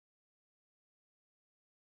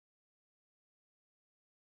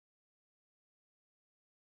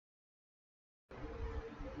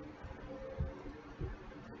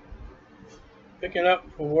Picking up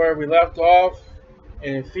from where we left off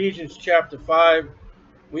in Ephesians chapter 5,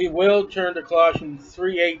 we will turn to Colossians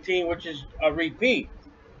 3:18, which is a repeat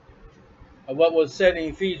of what was said in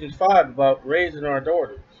Ephesians 5 about raising our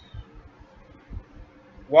daughters.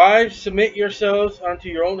 Wives, submit yourselves unto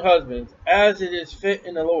your own husbands, as it is fit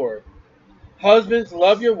in the Lord. Husbands,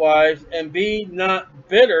 love your wives, and be not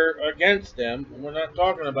bitter against them. And we're not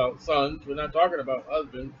talking about sons. We're not talking about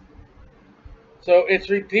husbands. So it's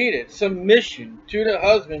repeated. Submission to the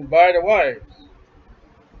husband by the wives.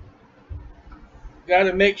 Got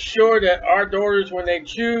to make sure that our daughters, when they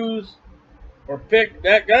choose or pick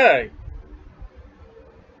that guy,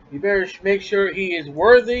 you better make sure he is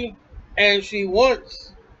worthy and she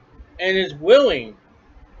wants and is willing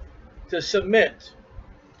to submit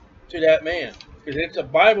to that man. Because it's a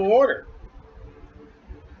Bible order.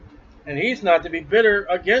 And he's not to be bitter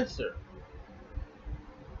against her.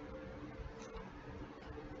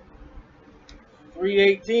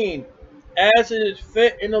 3:18, as it is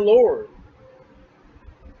fit in the Lord,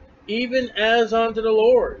 even as unto the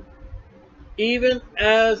Lord. Even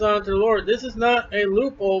as unto the Lord. This is not a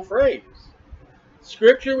loophole phrase.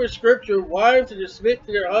 Scripture with scripture, wives are to submit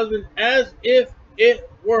to their husband as if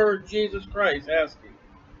it were Jesus Christ asking.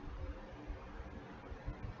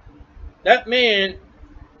 That man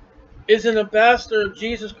is an ambassador of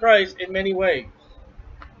Jesus Christ in many ways.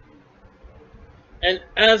 And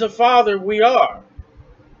as a father, we are.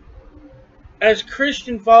 As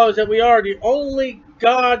Christian fathers that we are, the only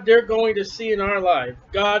God they're going to see in our life,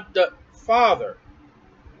 God the Father,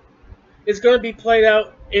 is going to be played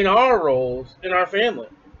out in our roles in our family.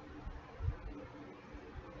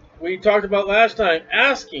 We talked about last time,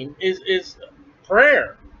 asking is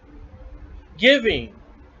prayer. Giving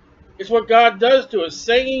is what God does to us.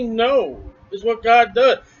 Saying no is what God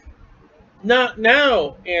does. Not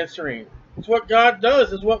now answering. It's what God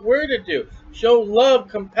does. It's what we're to do. Show love,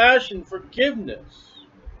 compassion, forgiveness.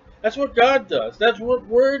 That's what God does. That's what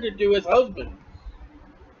we're to do as husbands.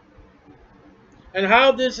 And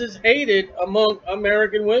how this is hated among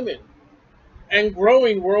American women and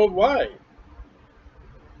growing worldwide.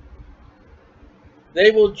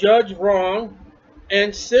 They will judge wrong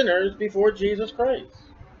and sinners before Jesus Christ.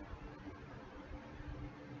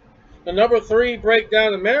 The number 3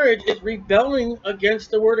 breakdown of marriage is rebelling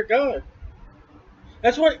against the Word of God.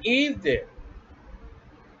 That's what Eve did.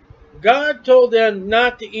 God told them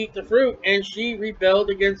not to eat the fruit, and she rebelled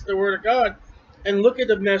against the Word of God. And look at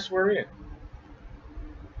the mess we're in.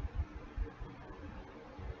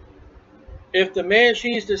 If the man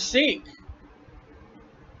she's to seek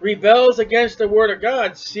rebels against the Word of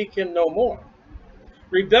God, seek him no more.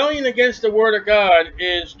 Rebellion against the Word of God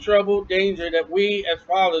is trouble, danger that we as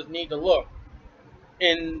fathers need to look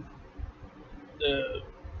in the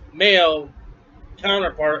male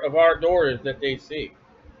counterpart of our daughters that they see.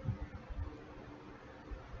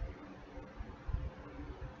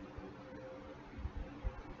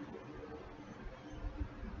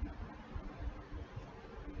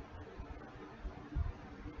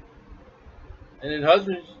 And then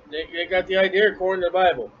husbands, they got the idea according to the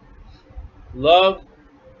Bible. Love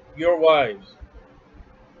your wives.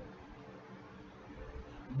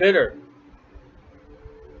 Bitter.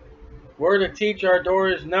 We're to teach our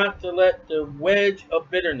daughters not to let the wedge of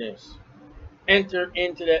bitterness enter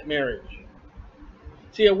into that marriage.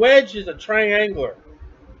 See, a wedge is a triangular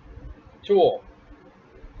tool.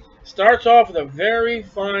 Starts off with a very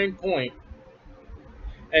fine point,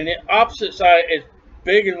 and the opposite side is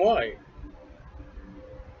big and wide.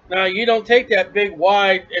 Now, you don't take that big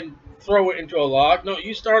wide and throw it into a log. No,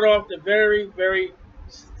 you start off the very, very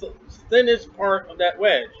thinnest part of that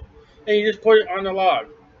wedge, and you just put it on the log.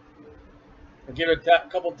 And give it a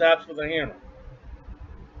couple taps with a hammer.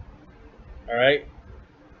 Alright?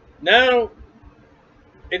 Now,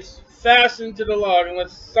 it's fastened to the log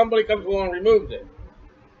unless somebody comes along and removes it.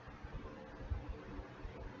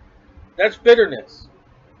 That's bitterness.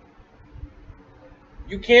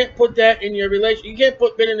 You can't put that in your relationship. You can't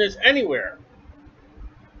put bitterness anywhere.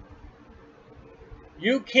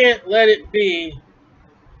 You can't let it be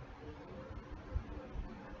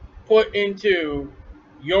put into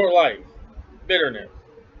your life. Bitterness.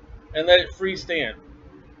 And let it freestand.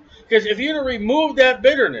 Because if you're to remove that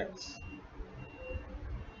bitterness,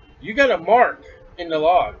 you got a mark in the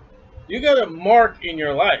log. You got a mark in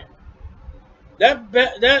your life.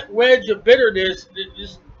 That wedge of bitterness,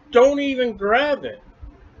 just don't even grab it.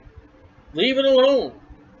 Leave it alone.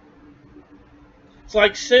 It's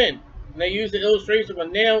like sin. And they use the illustration of a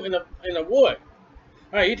nail in a wood. All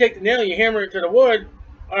right, you take the nail, you hammer it to the wood.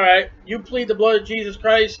 All right, you plead the blood of Jesus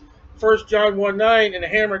Christ, 1 John 1:9, and the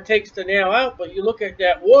hammer takes the nail out. But you look at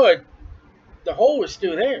that wood, the hole is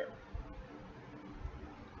still there.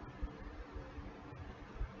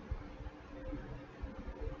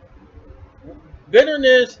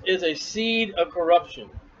 Bitterness is a seed of corruption.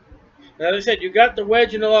 And as I said, you got the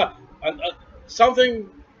wedge in the law. Something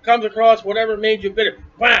comes across, whatever made you bitter.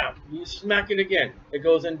 Bam! You smack it again. It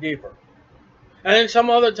goes in deeper. And then some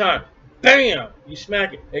other time, bam! You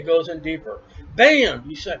smack it. It goes in deeper. Bam!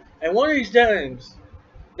 You smack. And one of these times,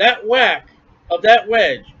 that whack of that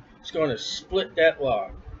wedge is going to split that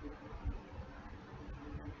log.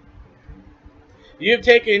 You've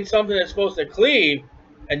taken something that's supposed to cleave,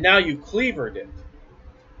 and now you've cleavered it.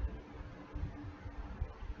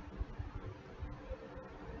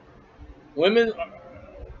 Women,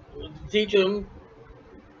 teach them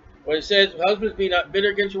when it says, husbands, be not bitter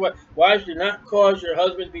against your wife. Wives, do not cause your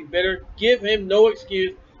husband to be bitter. Give him no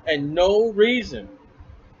excuse and no reason.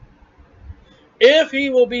 If he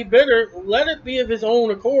will be bitter, let it be of his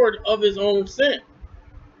own accord, of his own sin,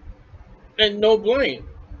 and no blame.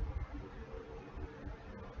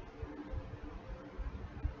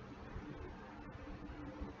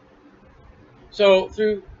 So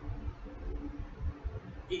through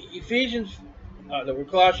Ephesians,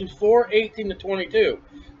 Colossians 4:18-22,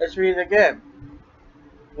 let's read it again.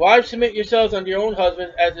 Wives, submit yourselves unto your own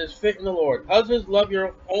husbands as is fit in the Lord. Husbands, love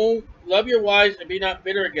your wives and be not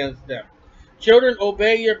bitter against them. Children,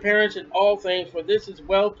 obey your parents in all things, for this is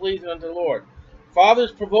well pleasing unto the Lord.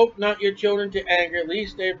 Fathers, provoke not your children to anger,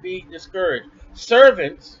 lest they be discouraged.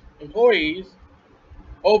 Servants, employees,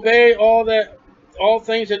 obey all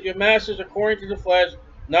things that your masters according to the flesh,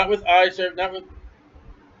 not with eye service, not with.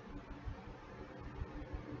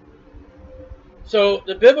 So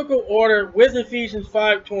the biblical order with Ephesians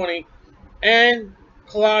 5:20 and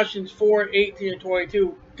Colossians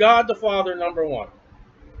 4:18-22, God the Father number one.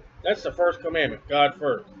 That's the first commandment, God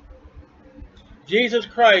first. Jesus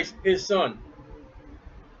Christ, his Son.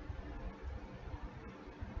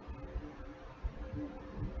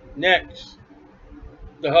 Next,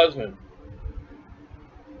 the husband.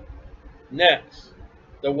 Next,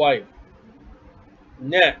 the wife.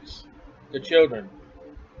 Next, the children.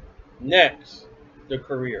 Next, the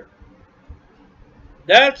career.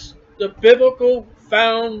 That's the biblical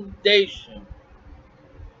foundation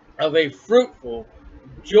of a fruitful,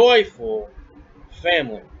 joyful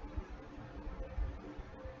family.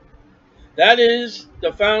 That is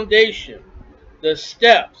the foundation, the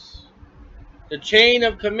steps, the chain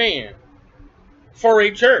of command for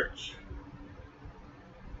a church.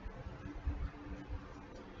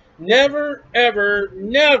 Never, ever,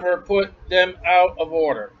 never put them out of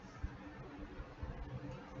order.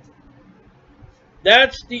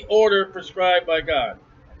 That's the order prescribed by God.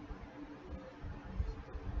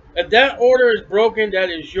 If that order is broken,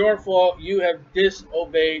 that is your fault. You have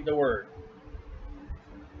disobeyed the word.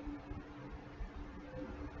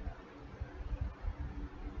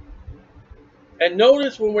 And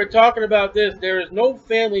notice when we're talking about this, there is no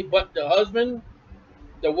family but the husband,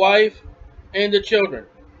 the wife, and the children.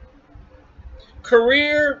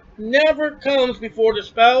 Career never comes before the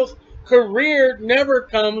spouse. Career never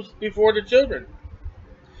comes before the children.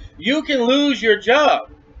 You can lose your job.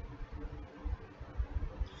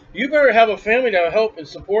 You better have a family that will help and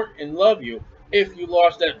support and love you if you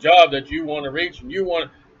lost that job that you want to reach and you want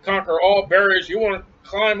to conquer all barriers. You want to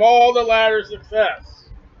climb all the ladders of success.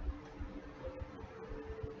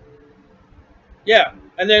 Yeah,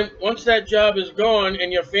 and then once that job is gone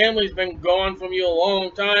and your family's been gone from you a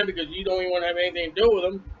long time because you don't even want to have anything to do with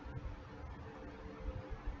them,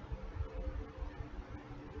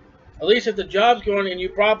 at least if the job's gone and you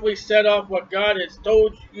properly set off what God has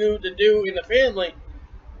told you to do in the family,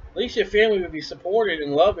 at least your family would be supported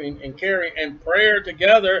and loving and caring and prayer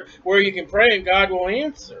together where you can pray and God will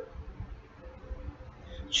answer.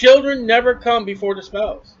 Children never come before the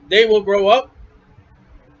spouse. They will grow up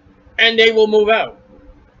and they will move out.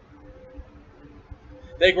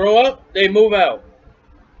 They grow up, they move out.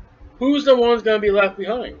 Who's the one's going to be left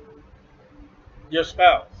behind? Your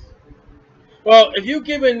spouse. Well, if you've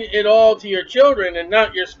given it all to your children and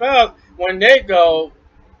not your spouse, when they go,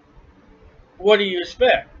 what do you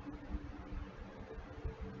expect?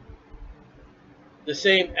 The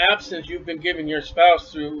same absence you've been giving your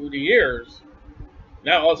spouse through the years.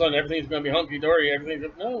 Now all of a sudden everything's going to be hunky-dory.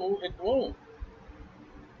 No, it won't.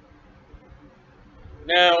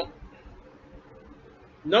 Now,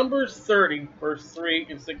 Numbers 30, verse 3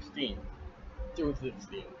 and 16. Through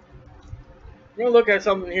 16. We're going to look at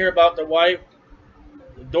something here about the wife,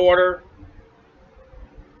 the daughter,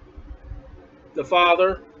 the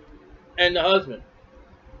father, and the husband.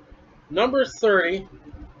 Numbers 30.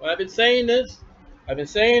 Well, I've been saying this. I've been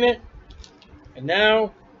saying it. And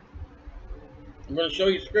now I'm going to show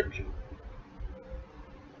you scripture.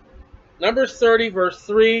 Numbers 30, verse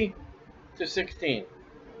 3 to 16.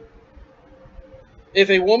 If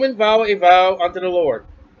a woman vow a vow unto the Lord,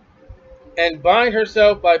 and bind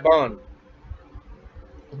herself by bond,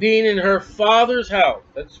 being in her father's house,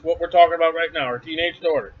 that's what we're talking about right now, her teenage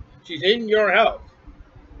daughter. She's in your house.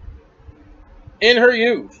 In her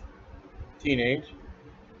youth, teenage.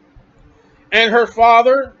 And her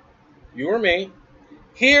father, you or me,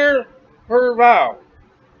 hear her vow,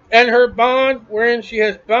 and her bond wherein she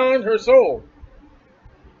has bound her soul.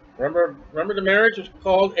 Remember the marriage was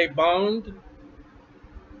called a bond?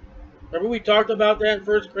 Remember we talked about that in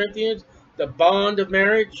 1 Corinthians? The bond of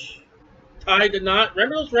marriage, tied to knot.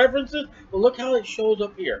 Remember those references? Well, look how it shows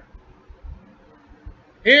up here.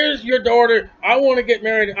 Here's your daughter. I want to get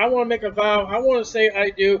married. I want to make a vow. I want to say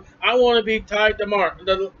I do. I want to be tied to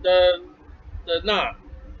the knot.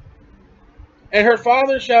 And her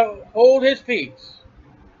father shall hold his peace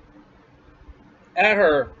at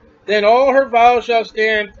her. Then all her vows shall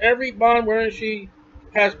stand. Every bond wherein she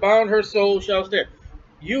has bound her soul shall stand.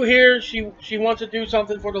 You hear she wants to do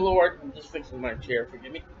something for the Lord. I'm just fixing my chair,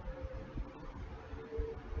 forgive me.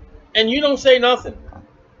 And you don't say nothing.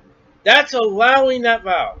 That's allowing that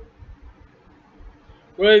vow.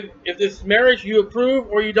 Well, if this marriage you approve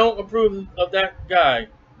or you don't approve of that guy,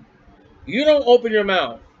 you don't open your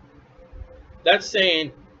mouth. That's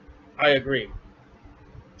saying, I agree.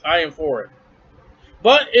 I am for it.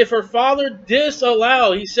 But if her father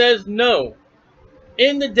disallow, he says no,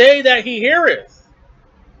 in the day that he heareth.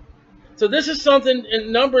 So this is something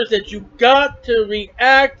in Numbers that you got to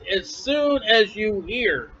react as soon as you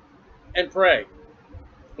hear and pray.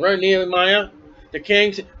 Right, Nehemiah, the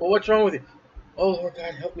king said, well, what's wrong with you? Oh, Lord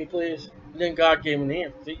God, help me, please. And then God gave him the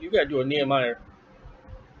answer. See, you got to do a Nehemiah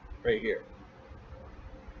right here.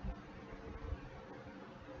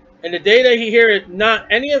 And the day that he heareth not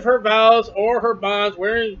any of her vows or her bonds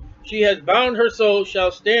wherein she has bound her soul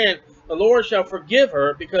shall stand, the Lord shall forgive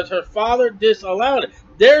her because her father disallowed it.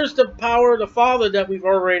 There's the power of the father that we've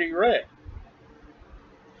already read.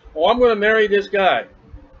 Oh, I'm going to marry this guy.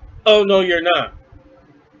 Oh, no, you're not.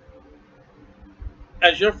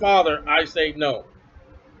 As your father, I say no.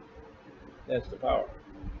 That's the power.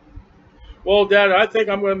 Well, Dad, I think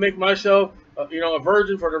I'm going to make myself, a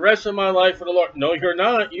virgin for the rest of my life for the Lord. No, you're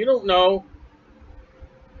not. You don't know.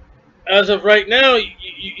 As of right now,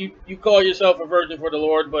 you call yourself a virgin for the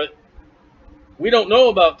Lord, but we don't know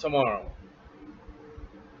about tomorrow.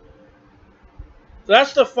 So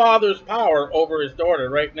that's the father's power over his daughter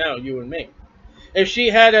right now, you and me. If she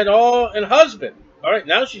had at all an husband, all right,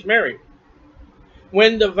 now she's married.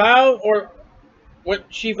 When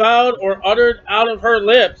she vowed or uttered out of her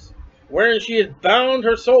lips, wherein she has bound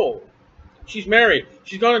her soul, she's married.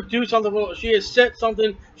 She's going to do something. She has set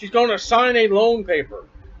something. She's going to sign a loan paper.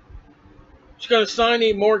 She's going to sign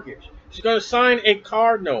a mortgage. She's going to sign a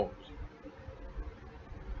car note.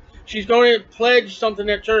 She's going to pledge something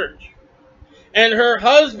at church. And her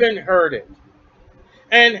husband heard it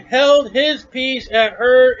and held his peace at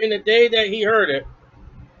her in the day that he heard it.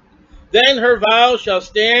 Then her vows shall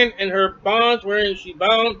stand, and her bonds wherein she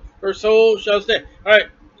bound her soul shall stand. All right,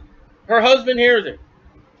 her husband hears it.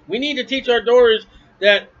 We need to teach our daughters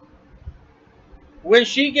that when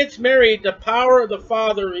she gets married, the power of the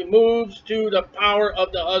father removes to the power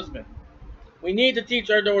of the husband. We need to teach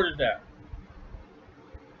our daughters that.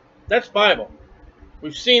 That's Bible.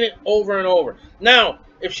 We've seen it over and over. Now,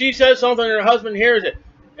 if she says something and her husband hears it,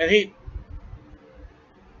 and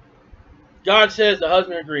God says the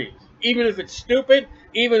husband agrees. Even if it's stupid,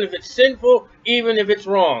 even if it's sinful, even if it's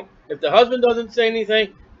wrong. If the husband doesn't say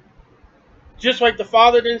anything, just like the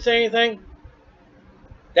father didn't say anything,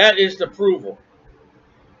 that is the approval.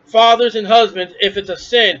 Fathers and husbands, if it's a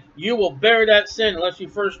sin, you will bear that sin unless you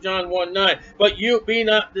 1 John 1:9. But you be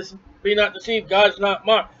not deceived, God's not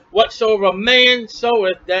mocked. Whatsoever a man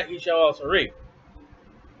soweth, that he shall also reap.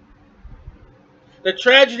 The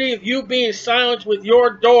tragedy of you being silent with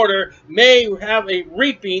your daughter may have a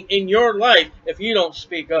reaping in your life if you don't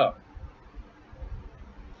speak up.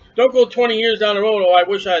 Don't go 20 years down the road, oh, I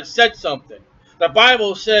wish I had said something. The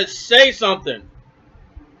Bible says, say something.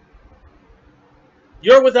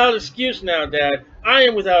 You're without excuse now, Dad. I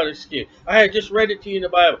am without excuse. I had just read it to you in the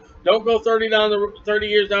Bible. Don't go 30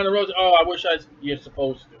 years down the road, oh, I wish you're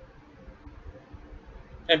supposed to.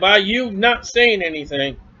 And by you not saying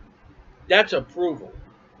anything, that's approval.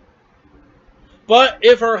 But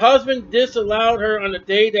if her husband disallowed her on the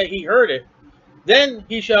day that he heard it, then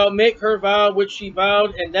he shall make her vow which she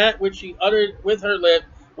vowed, and that which she uttered with her lip,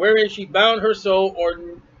 wherein she bound her soul, or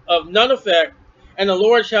of none effect, and the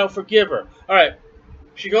Lord shall forgive her. All right,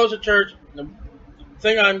 she goes to church.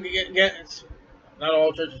 thing I'm getting, not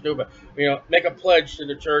all churches do, but make a pledge to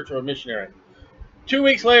the church or a missionary. 2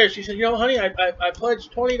 weeks later, she said, honey, I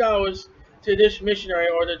pledged $20 to this missionary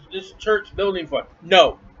or this church building fund.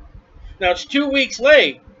 No. Now it's 2 weeks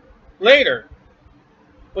later,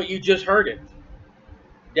 but you just heard it.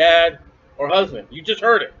 Dad or husband, you just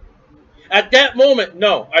heard it. At that moment,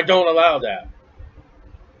 no, I don't allow that.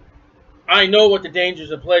 I know what the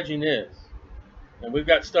dangers of pledging is. And we've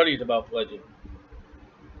got studies about pledging.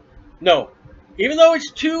 No. Even though it's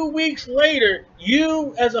 2 weeks later,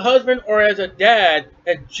 you as a husband or as a dad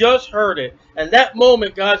had just heard it. And that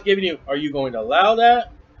moment God's giving you, are you going to allow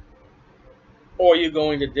that? Or are you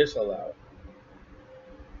going to disallow it?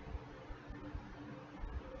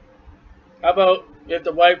 How about if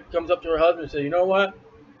the wife comes up to her husband and says, you know what?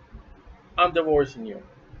 I'm divorcing you.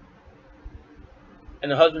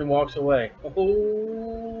 And the husband walks away.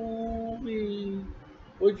 Holy,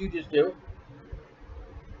 what'd you just do?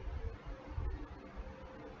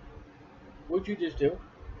 What'd you just do?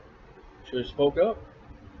 Should have spoke up.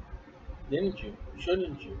 Didn't you?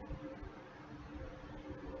 Shouldn't you?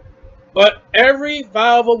 But every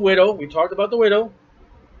vow of a widow, we talked about the widow,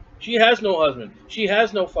 she has no husband. She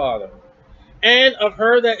has no father. And of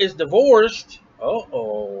her that is divorced,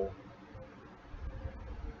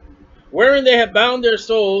 wherein they have bound their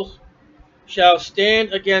souls, shall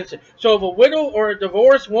stand against it. So if a widow or a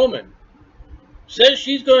divorced woman says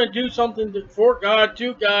she's going to do something for God,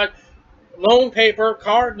 to God, loan paper,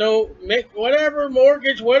 card note, make whatever,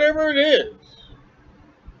 mortgage, whatever it is,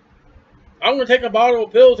 I'm going to take a bottle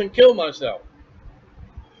of pills and kill myself.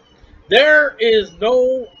 There is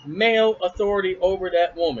no male authority over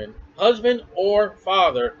that woman, husband or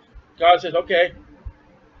father. God says, okay,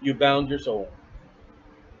 you bound your soul.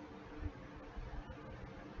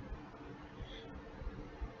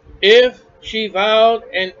 If she vowed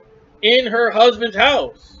and in her husband's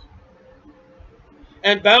house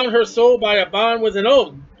and bound her soul by a bond with an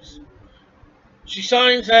oath, she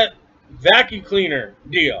signs that vacuum cleaner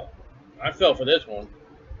deal. I fell for this one.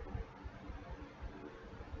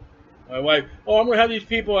 My wife, I'm going to have these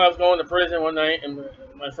people. I was going to prison one night, and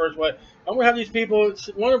my first wife, I'm going to have these people.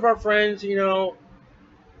 One of our friends,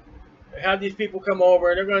 have these people come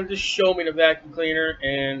over, and they're going to just show me the vacuum cleaner,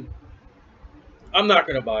 and I'm not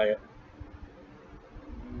going to buy it.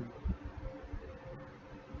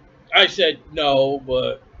 I said no,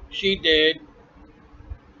 but she did.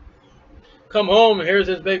 Come home, and here's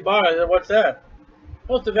this big box. I said, what's that?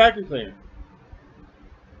 Oh, it's the vacuum cleaner.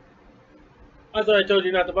 I thought I told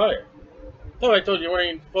you not to buy it. I thought I told you weren't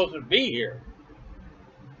even supposed to be here.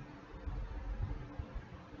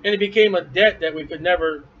 And it became a debt that we could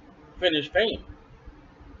never finish paying.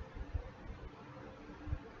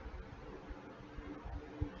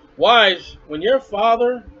 Wives, when your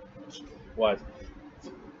father, wives,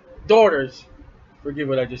 daughters, forgive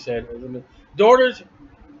what I just said. Daughters,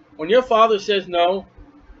 when your father says no,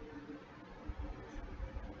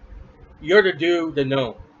 you're to do the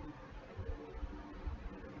no.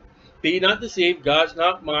 Be not deceived, God's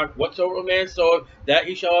not mocked. Whatsoever a man soweth, that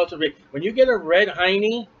he shall also reap. When you get a red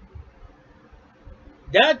hiney,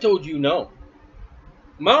 Dad told you no.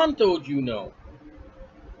 Mom told you no.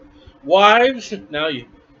 Wives, now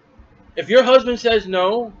if your husband says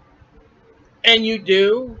no, and you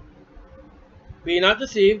do, be not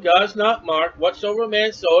deceived, God's not mocked. Whatsoever a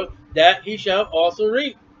man soweth, that he shall also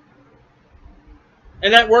reap.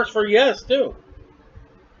 And that works for yes, too.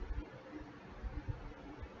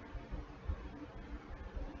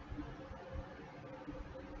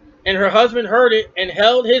 And her husband heard it, and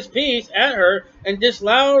held his peace at her, and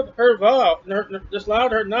disallowed her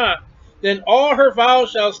not. Then all her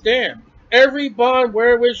vows shall stand. Every bond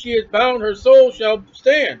wherewith she is bound, her soul shall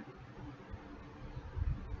stand.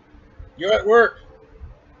 You're at work.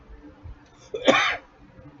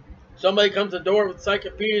 Somebody comes to the door with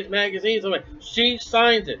encyclopedias, magazines. She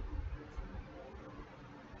signs it.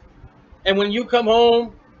 And when you come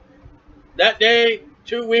home that day,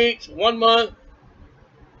 2 weeks, 1 month,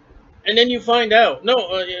 and then you find out,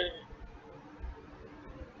 no,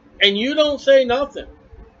 and you don't say nothing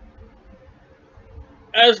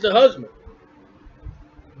as the husband,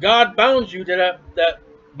 God bounds you to that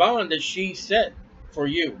bond that she set for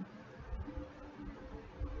you.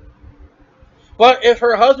 But if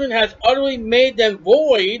her husband has utterly made them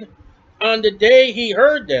void on the day he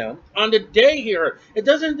heard them, it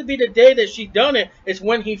doesn't have to be the day that she done it, it's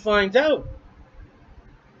when he finds out.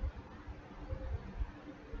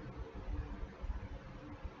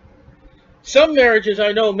 Some marriages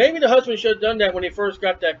I know, maybe the husband should have done that when he first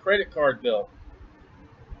got that credit card bill.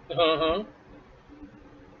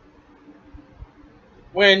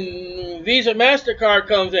 When Visa MasterCard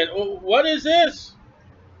comes in, oh, what is this?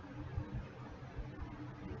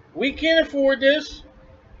 We can't afford this.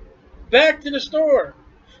 Back to the store.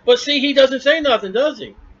 But see, he doesn't say nothing, does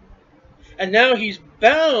he? And now he's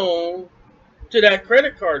bound to that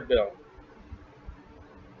credit card bill.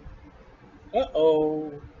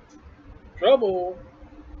 Uh-oh. Trouble.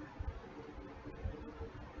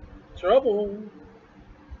 Trouble.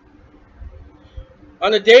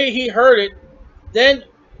 On the day he heard it, then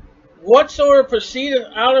whatsoever proceeded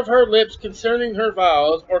out of her lips concerning her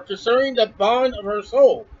vows, or concerning the bond of her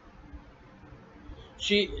soul,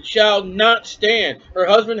 she shall not stand. Her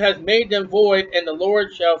husband has made them void, and the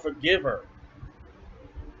Lord shall forgive her.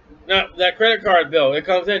 Now, that credit card bill, it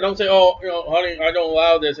comes in. Don't say, oh, honey, I don't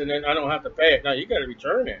allow this, and then I don't have to pay it. No, you got to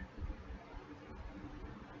return it.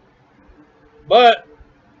 But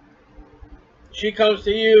she comes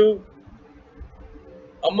to you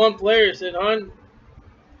a month later and said, hon,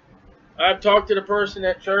 I've talked to the person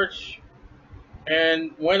at church,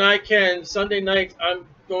 and when I can, Sunday nights, I'm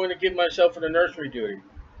going to give myself for the nursery duty.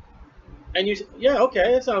 And you say, yeah,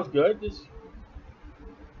 okay, that sounds good.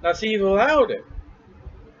 Now, see, you've allowed it.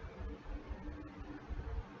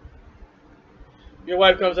 Your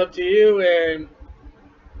wife comes up to you, and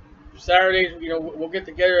Saturdays, we'll get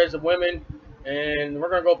together as the women, and we're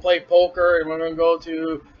going to go play poker, and we're going to go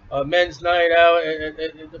to a men's night out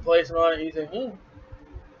at the place and all that. And you say,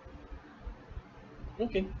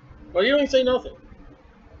 okay. Well, you don't even say nothing.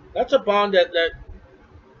 That's a bond that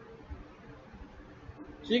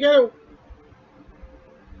so you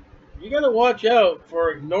gotta watch out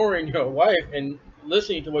for ignoring your wife and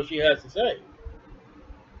listening to what she has to say.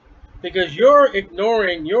 Because you're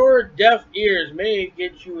ignoring, your deaf ears may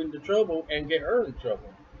get you into trouble and get her in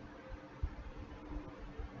trouble.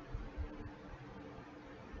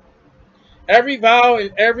 Every vow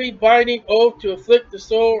and every binding oath to afflict the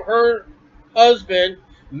soul, her husband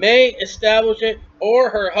may establish it, or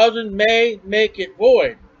her husband may make it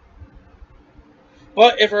void.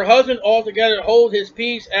 But if her husband altogether hold his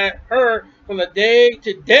peace at her from the day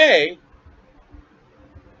to day,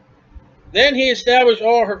 then he established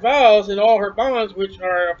all her vows and all her bonds which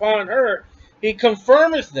are upon her. He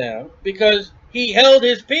confirmeth them, because he held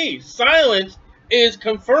his peace. Silence is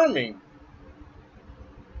confirming.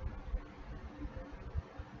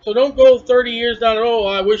 So don't go 30 years down the road, oh,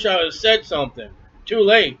 I wish I had said something. Too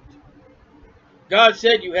late. God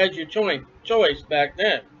said you had your choice back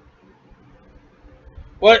then.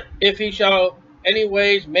 But if he shall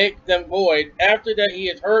anyways make them void, after that he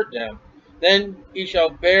has heard them, then he shall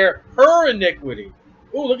bear her iniquity.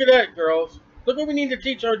 Oh, look at that, girls. Look what we need to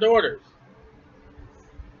teach our daughters.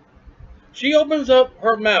 She opens up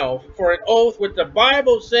her mouth for an oath which the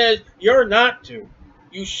Bible says you're not to.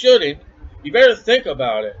 You shouldn't. You better think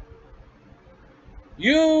about it.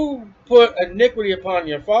 You put iniquity upon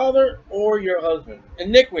your father or your husband.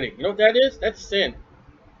 Iniquity. You know what that is? That's sin.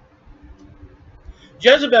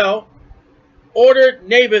 Jezebel ordered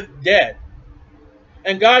Naboth dead.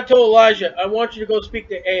 And God told Elijah, I want you to go speak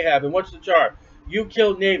to Ahab. And what's the charge? You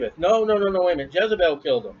killed Naboth. No, wait a minute. Jezebel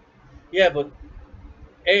killed him. Yeah, but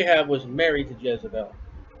Ahab was married to Jezebel.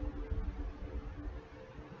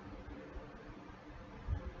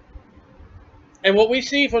 And what we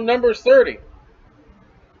see from Numbers 30,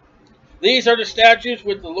 these are the statutes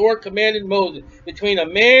which the Lord commanded Moses, between a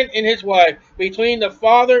man and his wife, between the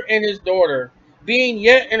father and his daughter, being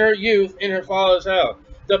yet in her youth in her father's house.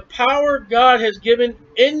 The power God has given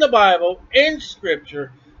in the Bible, in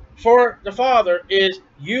Scripture, for the father is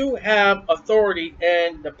you have authority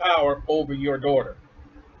and the power over your daughter.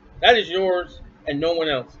 That is yours and no one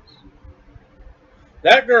else's.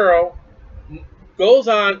 That girl goes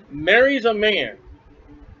on, marries a man,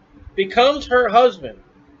 becomes her husband.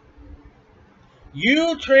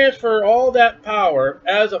 You transfer all that power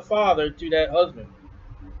as a father to that husband.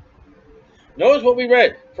 Notice what we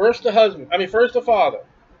read. First the father.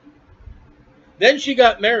 Then she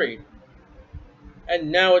got married.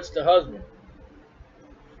 And now it's the husband.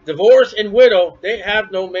 Divorce and widow, they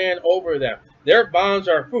have no man over them. Their bonds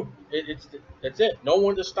are, that's it. No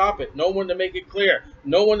one to stop it. No one to make it clear.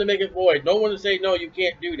 No one to make it void. No one to say, no, you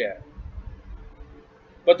can't do that.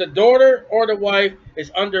 But the daughter or the wife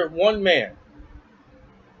is under one man.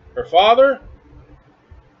 Her father,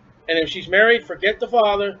 and if she's married, forget the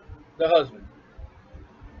father, the husband.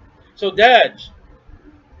 So dads,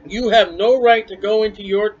 you have no right to go into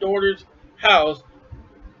your daughter's house,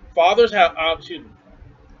 father's house,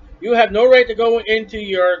 You have no right to go into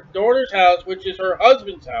your daughter's house, which is her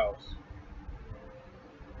husband's house.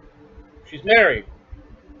 She's married.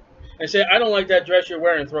 And say, I don't like that dress you're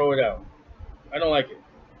wearing, throw it out. I don't like it.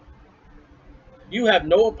 You have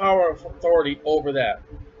no power of authority over that.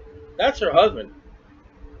 That's her husband.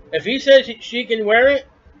 If he says she can wear it,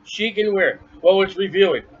 she can wear it. Well, it's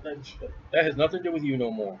revealing. That has nothing to do with you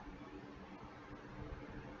no more.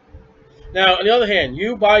 Now, on the other hand,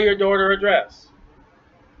 you buy your daughter a dress.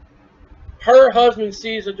 Her husband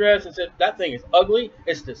sees the dress and says, that thing is ugly,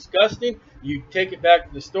 it's disgusting. You take it back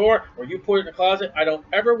to the store or you put it in the closet. I don't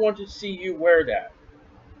ever want to see you wear that.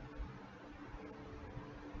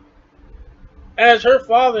 As her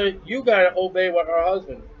father, you got to obey what her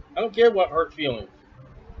husband. I don't care what hurt feelings.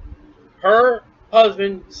 Her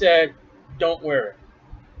husband said, don't wear it.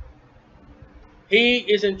 He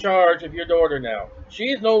is in charge of your daughter now. She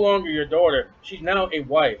is no longer your daughter. She's now a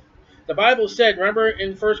wife. The Bible said, remember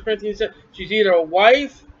in 1 Corinthians, said she's either a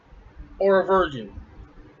wife or a virgin.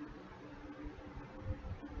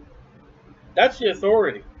 That's the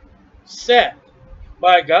authority set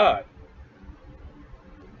by God.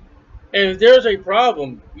 And if there's a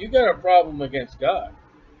problem, you got a problem against God.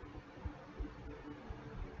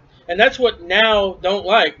 And that's what now don't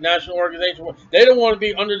like, National Organization. They don't want to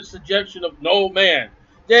be under the subjection of no man.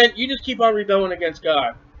 Then you just keep on rebelling against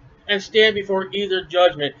God and stand before either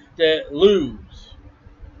judgment to lose.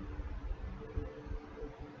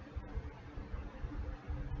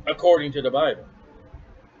 According to the Bible.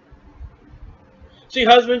 See,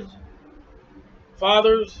 husbands,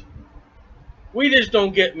 fathers, we just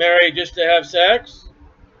don't get married just to have sex.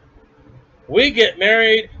 We get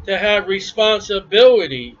married to have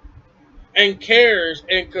responsibility and cares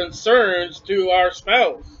and concerns to our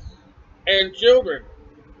spouse and children.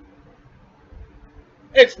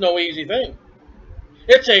 It's no easy thing.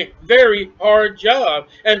 It's a very hard job.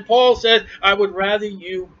 And Paul says, I would rather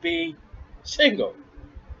you be single.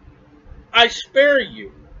 I spare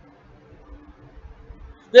you.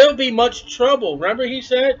 There'll be much trouble. Remember he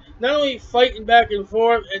said, not only fighting back and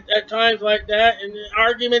forth at times like that, and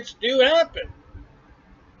arguments do happen.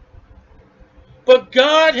 But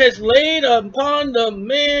God has laid upon the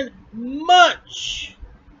man much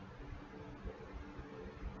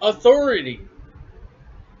authority,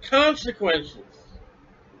 consequences,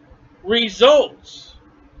 results.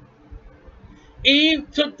 Eve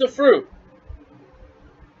took the fruit.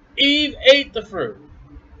 Eve ate the fruit.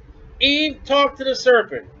 Eve talked to the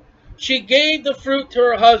serpent. She gave the fruit to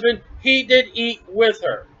her husband. He did eat with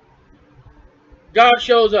her. God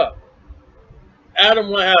shows up. Adam,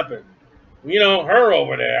 what happened? You know, her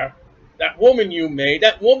over there. That woman you made.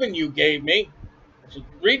 That woman you gave me.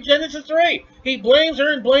 Read Genesis 3. He blames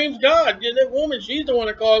her and blames God. That woman, she's the one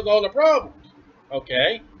that caused all the problems.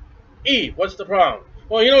 Okay. Eve, what's the problem?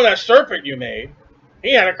 Well, you know that serpent you made?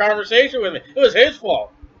 He had a conversation with me. It was his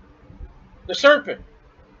fault. The serpent.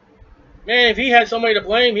 Man, if he had somebody to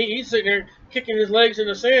blame, he's sitting there kicking his legs in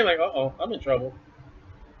the sand like, uh-oh, I'm in trouble.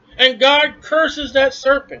 And God curses that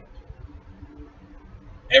serpent.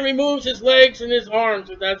 And removes his legs and his arms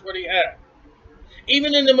if that's what he had.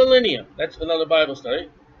 Even in the millennium. That's another Bible study.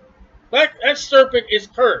 That serpent is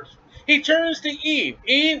cursed. He turns to Eve.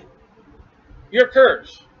 Eve, you're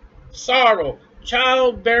cursed. Sorrow.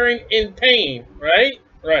 Childbearing in pain. Right?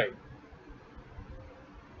 Right.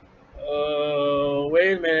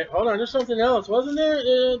 Wait a minute. Hold on. There's something else. Wasn't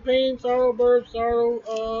there? Pain, sorrow, birth, sorrow.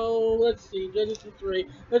 Oh, let's see. Genesis 3.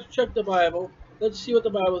 Let's check the Bible. Let's see what the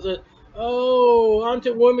Bible says. Oh,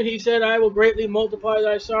 unto woman he said, I will greatly multiply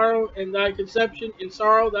thy sorrow and thy conception. In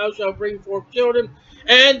sorrow thou shalt bring forth children,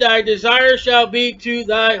 and thy desire shall be to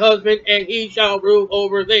thy husband, and he shall rule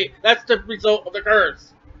over thee. That's the result of the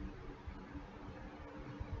curse.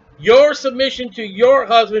 Your submission to your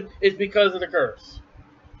husband is because of the curse.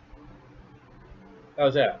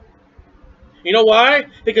 How's that? You know why?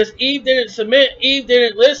 Because Eve didn't submit. Eve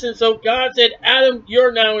didn't listen. So God said, Adam,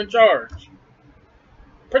 you're now in charge.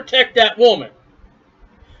 Protect that woman.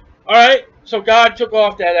 All right? So God took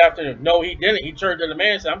off that afternoon. No, he didn't. He turned to the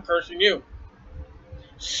man and said, I'm cursing you.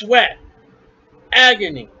 Sweat.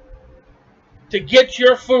 Agony. To get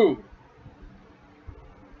your food.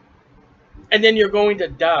 And then you're going to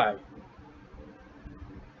die.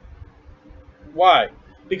 Why?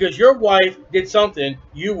 Because your wife did something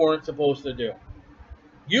you weren't supposed to do.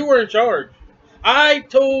 You were in charge. I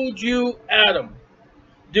told you, Adam,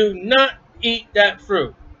 do not eat that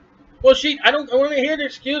fruit. Well, I don't want to hear the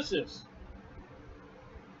excuses.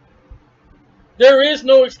 There is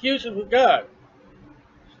no excuses with God.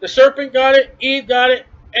 The serpent got it, Eve got it,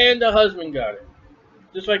 and the husband got it.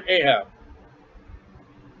 Just like Ahab.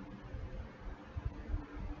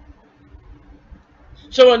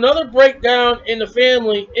 So another breakdown in the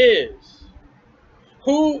family is,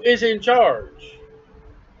 who is in charge?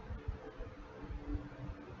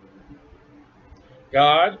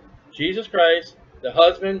 God, Jesus Christ, the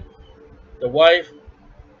husband, the wife,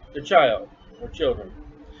 the child, or children.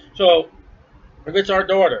 So, if it's our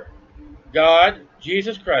daughter, God,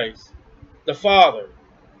 Jesus Christ, the father,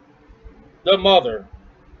 the mother,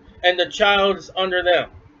 and the child is under them.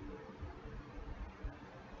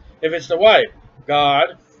 If it's the wife,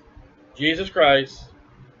 God, Jesus Christ,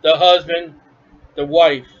 the husband, the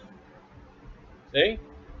wife. See?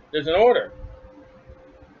 There's an order.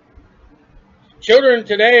 Children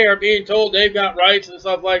today are being told they've got rights and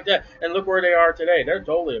stuff like that. And look where they are today. They're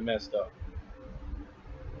totally messed up.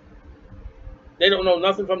 They don't know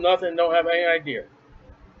nothing from nothing, don't have any idea.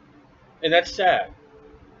 And that's sad.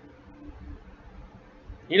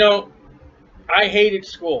 You know, I hated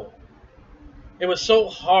school. It was so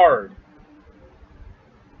hard.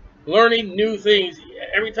 Learning new things.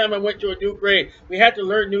 Every time I went to a new grade, we had to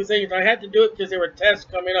learn new things. I had to do it because there were tests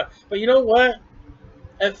coming up. But you know what?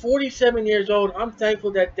 At 47 years old, I'm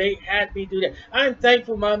thankful that they had me do that. I'm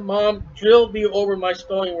thankful my mom drilled me over my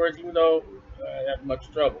spelling words, even though I had much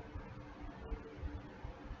trouble.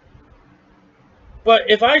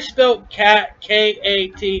 But if I spelled cat,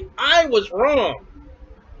 K-A-T, I was wrong.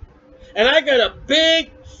 And I got a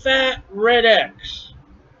big, fat, red X.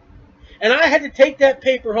 And I had to take that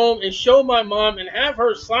paper home and show my mom and have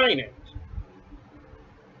her sign it.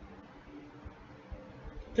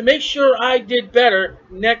 To make sure I did better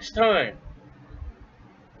next time.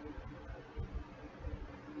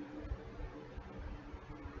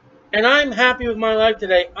 And I'm happy with my life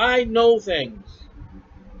today. I know things.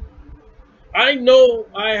 I know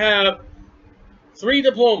I have 4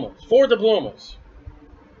 diplomas.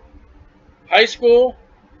 High school,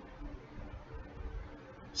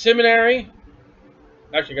 seminary.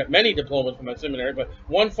 Actually, got many diplomas from my seminary, but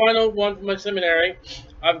one final one from my seminary.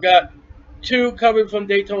 I've got 2 coming from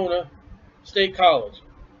Daytona State College.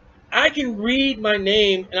 I can read my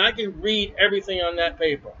name and I can read everything on that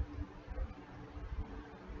paper.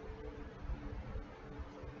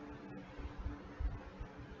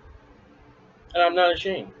 And I'm not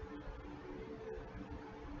ashamed.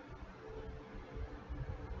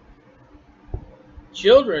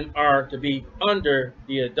 Children are to be under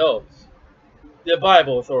the adults, the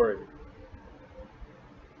Bible authority.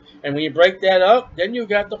 And when you break that up, then you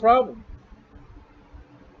got the problem.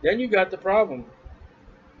 Then you got the problem.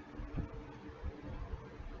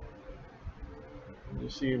 You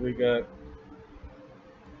see, we got.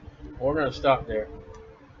 We're going to stop there.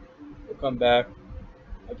 We'll come back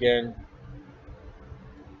again.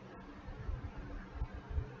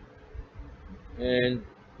 And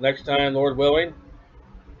next time, Lord willing,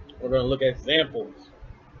 we're going to look at examples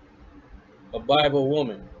of Bible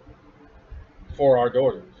women for our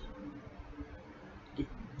daughters.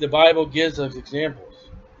 The Bible gives us examples.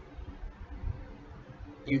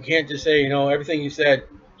 You can't just say, everything you said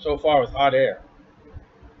so far was hot air.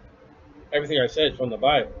 Everything I said is from the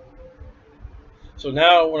Bible. So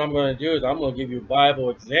now what I'm going to do is I'm going to give you Bible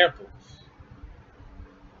examples.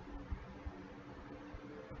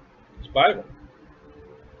 It's Bible.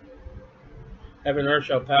 Heaven and earth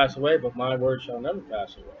shall pass away, but my word shall never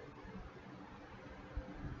pass away.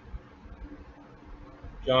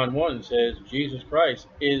 John 1 says Jesus Christ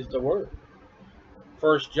is the Word.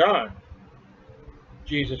 1 John,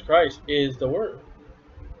 Jesus Christ is the Word.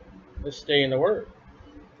 Let's stay in the Word.